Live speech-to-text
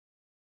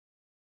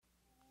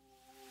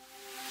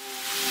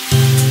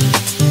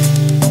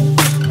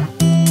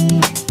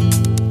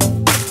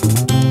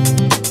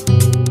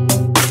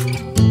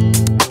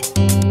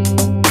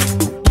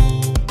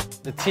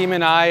team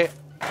and I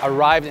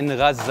arrived in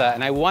Gaza,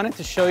 and I wanted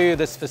to show you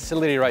this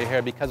facility right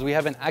here because we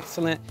have an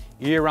excellent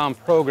year-round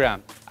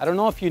program. I don't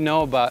know if you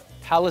know, but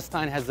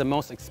Palestine has the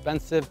most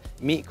expensive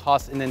meat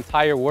costs in the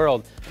entire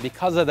world.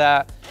 Because of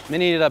that,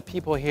 many of the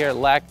people here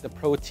lack the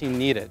protein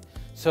needed.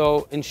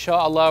 So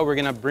inshallah, we're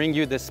gonna bring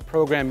you this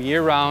program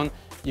year-round.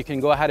 You can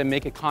go ahead and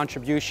make a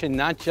contribution,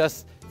 not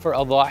just for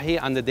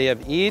Udhiyah on the day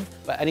of Eid,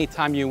 but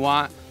anytime you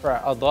want for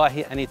our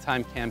Udhiyah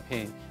Anytime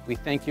campaign. We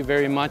thank you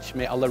very much.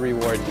 May Allah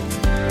reward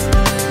you.